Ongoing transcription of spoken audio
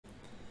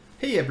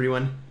Hey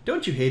everyone!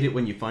 Don't you hate it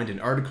when you find an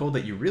article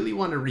that you really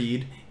want to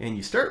read and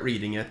you start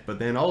reading it, but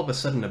then all of a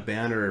sudden a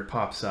banner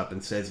pops up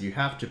and says you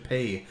have to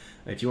pay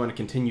if you want to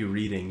continue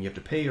reading. You have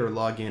to pay or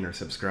log in or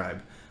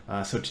subscribe.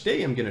 So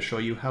today I'm going to show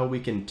you how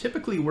we can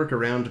typically work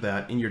around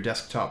that in your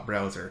desktop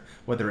browser,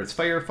 whether it's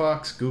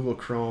Firefox, Google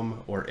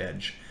Chrome, or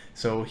Edge.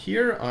 So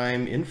here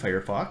I'm in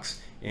Firefox,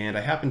 and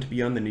I happen to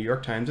be on the New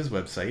York Times'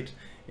 website.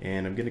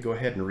 And I'm going to go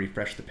ahead and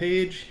refresh the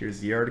page.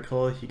 Here's the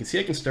article. You can see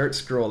I can start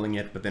scrolling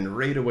it, but then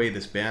right away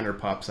this banner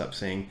pops up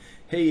saying,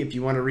 hey, if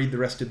you want to read the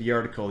rest of the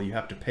article, you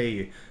have to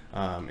pay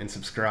and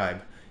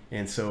subscribe.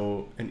 And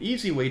so an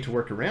easy way to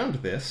work around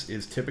this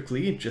is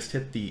typically just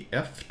hit the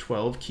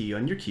F12 key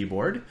on your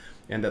keyboard,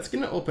 and that's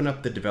going to open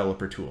up the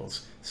developer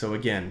tools. So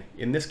again,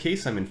 in this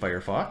case, I'm in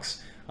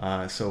Firefox.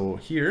 So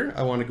here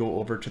I want to go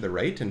over to the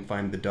right and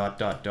find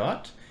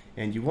the ...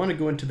 and you want to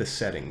go into the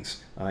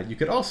settings. You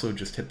could also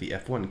just hit the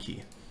F1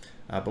 key.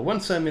 But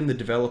once I'm in the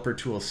developer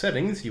tool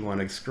settings, you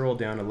want to scroll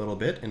down a little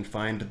bit and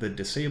find the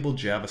disable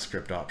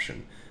JavaScript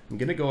option. I'm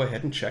going to go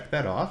ahead and check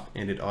that off,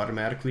 and it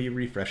automatically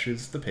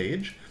refreshes the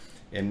page.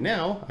 And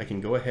now I can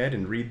go ahead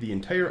and read the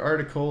entire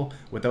article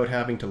without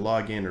having to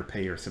log in or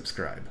pay or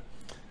subscribe.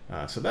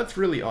 So that's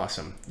really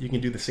awesome. You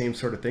can do the same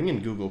sort of thing in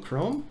Google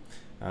Chrome.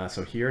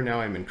 So here now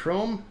I'm in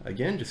Chrome.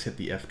 Again, just hit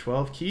the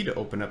F12 key to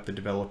open up the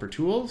developer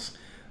tools.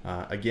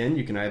 Again,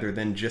 you can either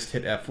then just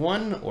hit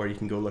F1 or you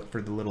can go look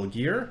for the little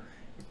gear.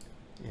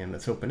 And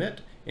let's open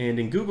it. And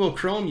in Google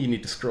Chrome, you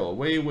need to scroll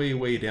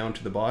way down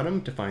to the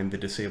bottom to find the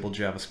disable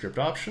JavaScript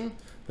option.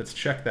 Let's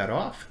check that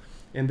off.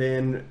 And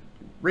then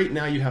right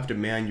now you have to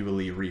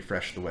manually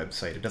refresh the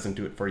website. It doesn't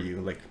do it for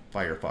you like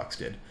Firefox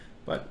did.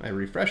 But I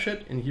refresh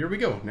it, and here we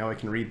go. Now I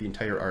can read the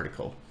entire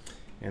article.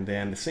 And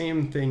then the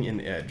same thing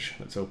in Edge.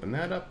 Let's open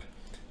that up.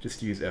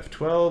 Just use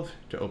F12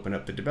 to open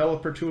up the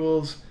developer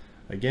tools.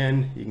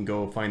 Again, you can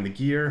go find the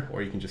gear,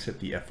 or you can just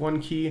hit the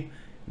F1 key,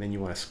 and then you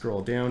want to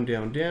scroll down,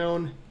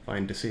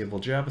 find disable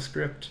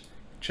JavaScript,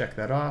 check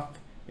that off,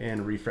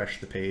 and refresh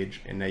the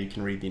page, and now you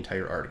can read the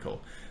entire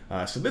article.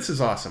 So this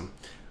is awesome.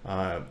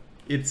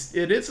 It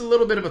is a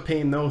little bit of a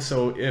pain though,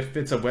 so if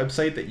it's a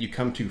website that you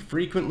come to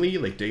frequently,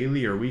 like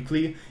daily or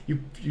weekly,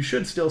 you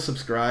should still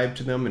subscribe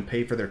to them and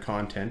pay for their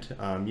content.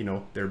 You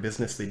know, their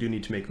business, they do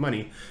need to make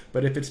money.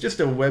 But if it's just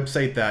a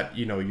website that,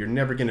 you know, you're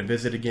never going to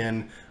visit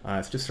again,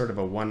 it's just sort of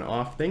a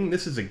one-off thing,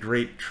 this is a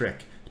great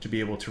trick to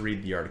be able to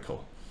read the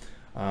article.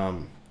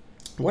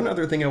 One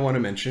other thing I want to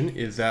mention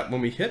is that when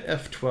we hit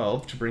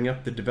F12 to bring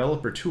up the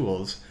developer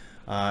tools,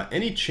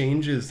 any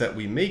changes that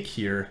we make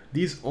here,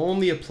 these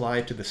only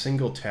apply to the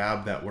single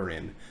tab that we're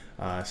in.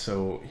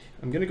 So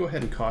I'm going to go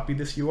ahead and copy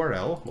this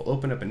URL. We'll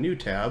open up a new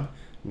tab,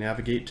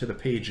 navigate to the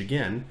page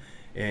again,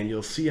 and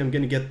you'll see I'm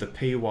going to get the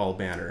paywall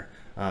banner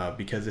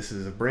because this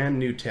is a brand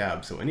new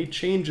tab. So any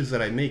changes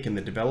that I make in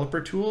the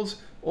developer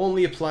tools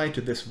only apply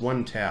to this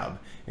one tab.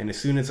 And as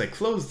soon as I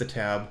close the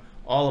tab,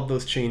 all of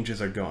those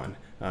changes are gone,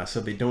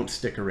 so they don't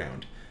stick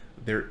around.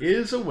 There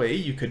is a way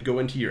you could go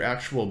into your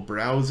actual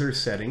browser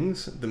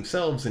settings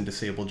themselves and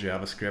disable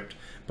JavaScript,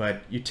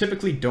 but you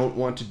typically don't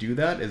want to do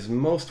that, as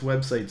most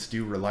websites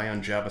do rely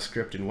on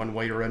JavaScript in one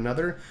way or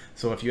another.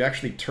 So if you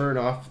actually turn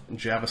off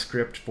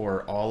JavaScript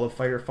for all of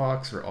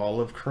Firefox or all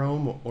of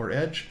Chrome or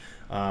Edge,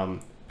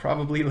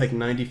 probably like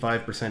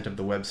 95% of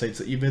the websites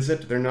that you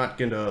visit, they're not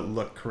going to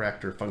look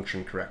correct or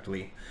function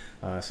correctly.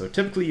 So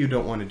typically you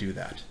don't want to do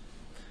that.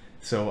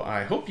 So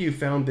I hope you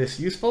found this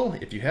useful.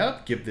 If you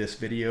have, give this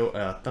video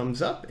a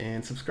thumbs up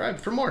and subscribe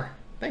for more.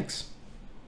 Thanks.